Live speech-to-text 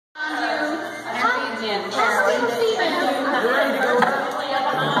Yeah. I'm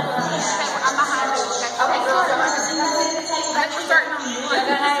behind you. Okay, we're starting on one.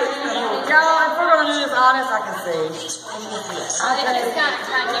 Y'all, if we're going to do this honest, I can see.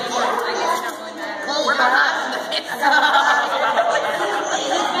 We're behind.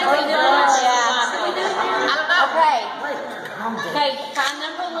 Okay, find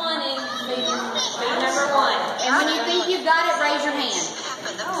number one and be number one. And when you think you've got it, raise your hand.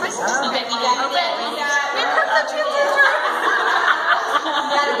 Okay, you got it. You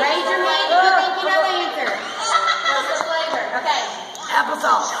got to raise your hand if you think you know the answer. What's the flavor? Okay.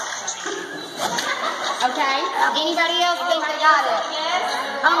 Applesauce. Okay. Anybody else think they got it?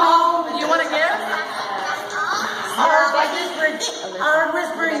 Come on. You want to guess? I heard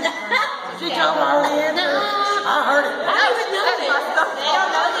whispering. She told me her answer. I heard it. I don't even know this. They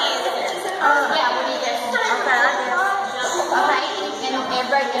don't know the answer. Yeah, what do you guess? Okay, I guess. Okay, and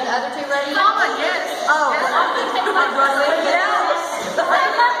everybody, and the other two ready? Mama, yes. Oh.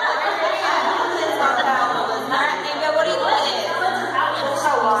 Alright, and go, what do you think it is?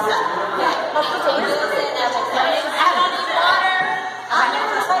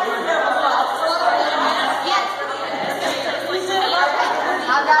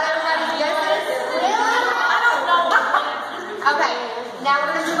 I've got everybody's guesses. Okay, now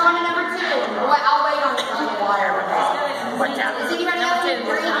we're going to move on to number two. I'll wait on the water. Does anybody else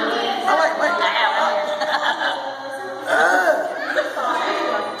agree? Oh, wait.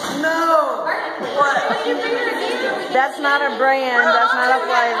 No. That's not a brand. That's not a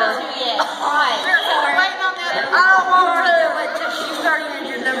flavor. I don't want to. She's starting to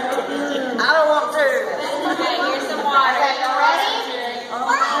do number two. I don't want to. Okay, here's some water. Okay, y'all ready?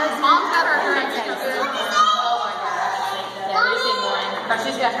 Mom's got her drink. Yeah, Lucy won. But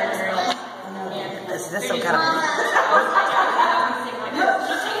she's got her drink. This some kind of.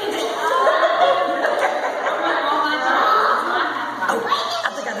 I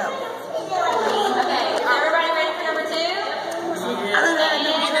think I know. Okay, is everybody ready for number two?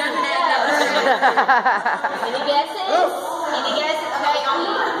 Any guesses? Any guesses? Okay, on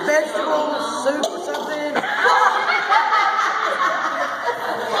you. Vegetable soup or something.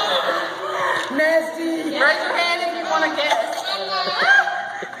 Nasty. Raise your hand if you want to guess.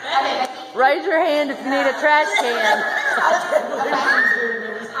 Raise your hand if you need a trash can. I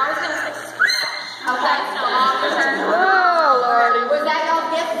was going to say okay, so Mom's turn. Oh, Lordy. Was that y'all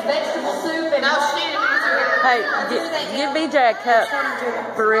guess vegetable soup and No, she didn't answer it. Hey, give BJ a cup.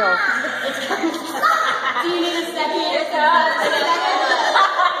 For real. do you need a second?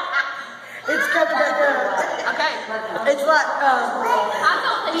 It's coming back up. Okay. It's like, I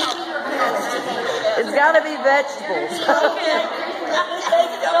thought they had It's got to be vegetables.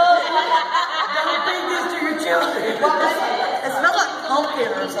 don't feed this to your children. It smells like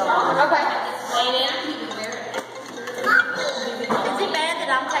pumpkin or something. Okay. Is it bad that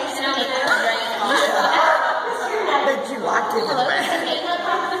I'm tasting it? Bet you liked it. Okay,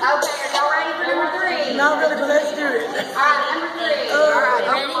 are y'all ready for number three? Not really, but let's do it. Alright, number three. Alright,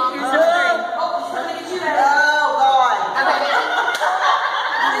 ready? Here's number three. Oh, Lord. Okay.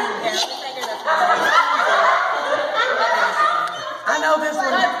 I know this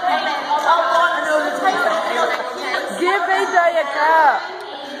one. I know this one. Give BJ a cup.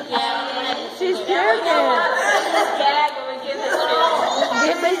 She's puking.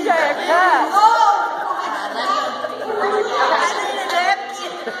 Give BJ a cup.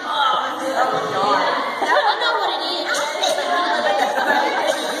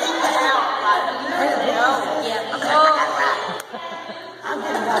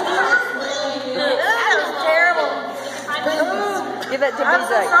 Give it to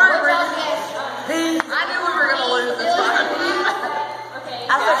BJ. I knew we were going to lose this one.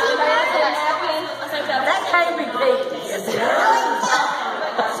 That can't be pink.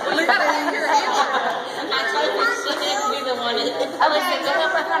 You got to use your hand. Okay, go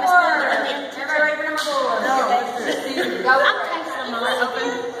up and kind of spoon her in there. Everybody ready for number four? No, let's do it. Go. I'm tasting mine.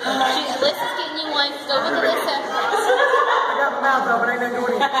 Alyssa's getting you one. Go with Alyssa. I got my mouth open. Ain't nothing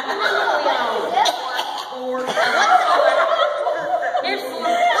going in. Here's four.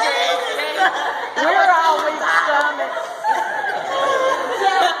 We're always stomach.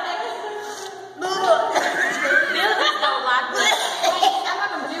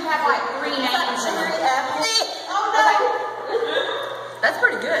 That's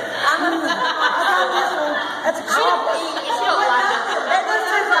pretty good. That's a cobbler.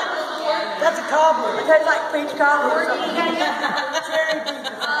 That's a cobbler. It tastes like peach cobbler or something. Cherry peach.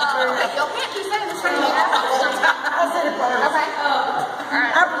 Y'all can't be saying the same thing. I said it first. Okay. All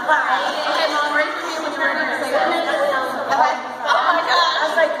right. Apple pie. Okay, Mom, raise your hand when you're ready to say it. Okay. Oh my God.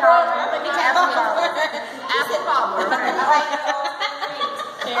 say cobbler. Apple cobbler.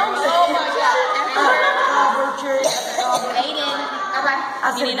 Oh my God. Cobbler, cherry. Aiden. I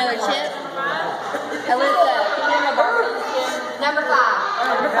You said need another chip? Alyssa, can you give him a burger? Number 5.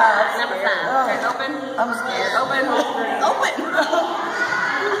 Number 5. Okay, open. I'm scared. Open. Open.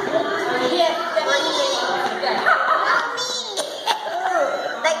 Yeah.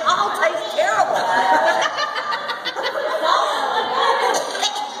 They all taste terrible.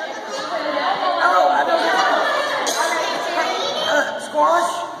 Oh, I don't know.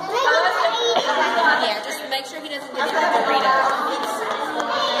 Squash. Yeah, just make sure he doesn't get any Doritos.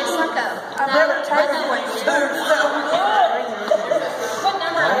 It's Sunko. I better take it away. What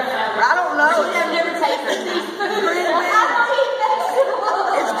number? I don't know. I've never tasted these. Green beans.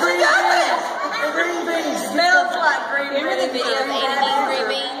 It's green beans. Green beans. Smells like green Remember the video of Aiden eating green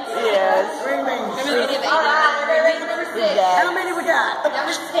beans? Yes. Green beans. Remember the video of Aiden eating green beans? Number 6. How many we got?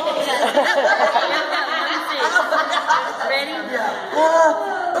 Number 6. Ready? Yeah.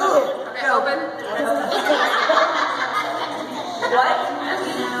 Okay, open. What?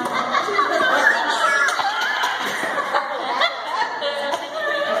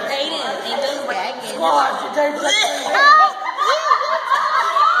 Aiden, Angel's gagging. Squash. It tastes like green beans.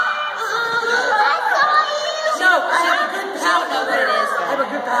 No, I have a good I don't know what it is. I have a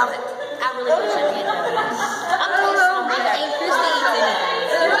good palate. I really wish I did know. I'm tasting it. Ain't Christy eats anything.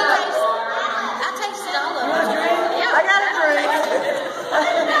 I tasted all of it. I got a drink.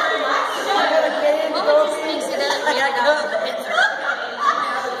 I got a can. Well, we just mix it up. I got a cup.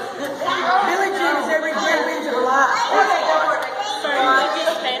 Billie Jean is every green beans of her life.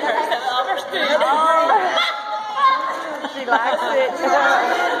 She likes it.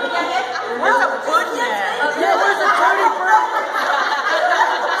 Where's the pudding at? Yeah, where's the tutti frutti?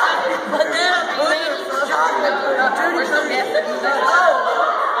 Chocolate tutti frutti. Oh,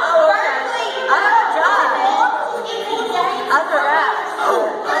 okay. I have to try it. After that.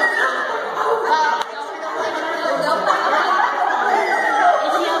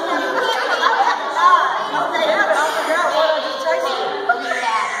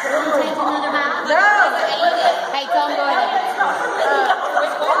 Hey, Tom, go ahead.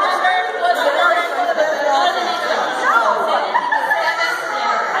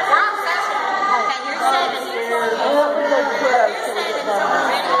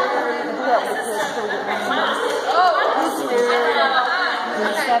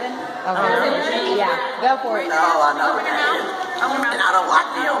 Seven? Okay. Yeah, go for it. No, I know. And I don't like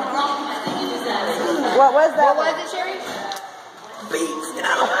them. What was that? What was it, Sherry? Beets. And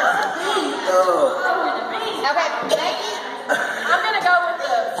I don't Okay, Becky? I'm gonna go with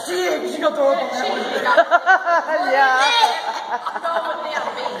the. She's gonna throw up on that one. Yeah. I'm going with them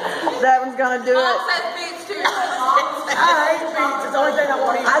beans. That one's gonna do Mom it. says beans too. I hate beets. It's the only thing I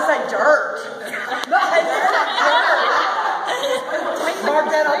want to eat. I say dirt. Mark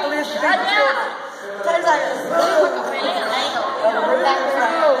that off the list of things. Tastes like Okay, number 8.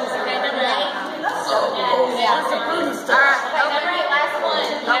 Yeah. Alright, number 8, last one.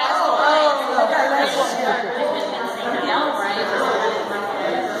 okay, last one.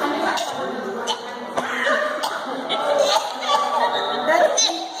 That's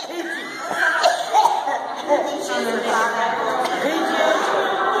peachy.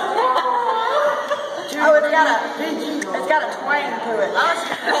 Oh, it's got a twang to it.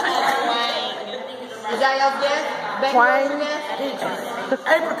 Is that y'all's guess? Becky, Twang. what's your guess?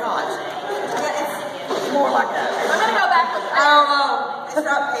 Apricots. It's more like that. I'm gonna go back with I don't know. It's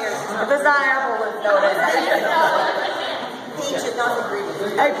not pears. If it's not apple, let's know that. Peach is not the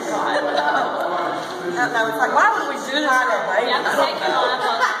ingredient. Apricot. No, it's like, why would we do this?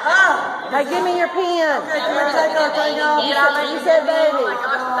 Hey, give me your pen. Okay, can we take our thing off? You said baby.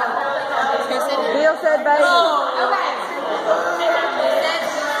 Who said it? Bill said baby. Okay.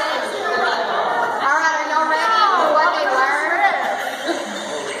 Alright, are y'all ready for what they learned?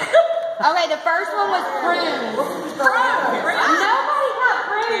 Okay, the first one was prunes. Nobody got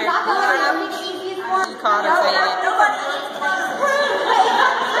prunes. I thought it would be the easiest one. You caught us in it.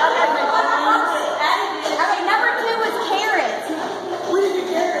 Okay, number 2 was carrots.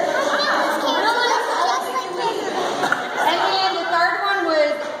 And then the third one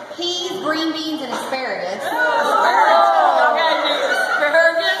was peas, green beans, and asparagus.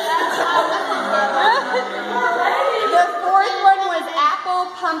 The fourth one was apple,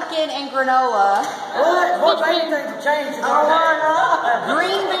 pumpkin, and granola. What made things change?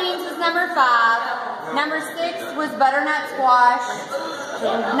 Green beans was number 5. Number 6 was butternut squash.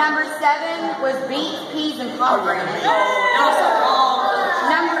 Number 7 was beets, peas, and pomegranate.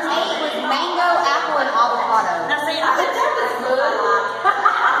 Number 8 was mango, apple, and avocado. Now see, I think that was good.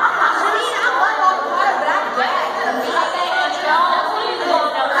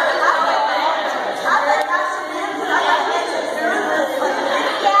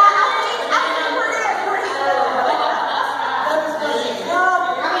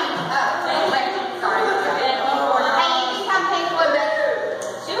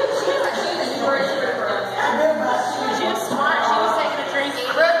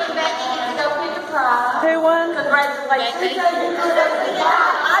 I didn't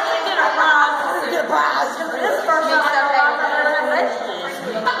get a prize. I didn't get a prize. This is the first time I've ever had a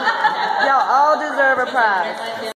Y'all all deserve a prize.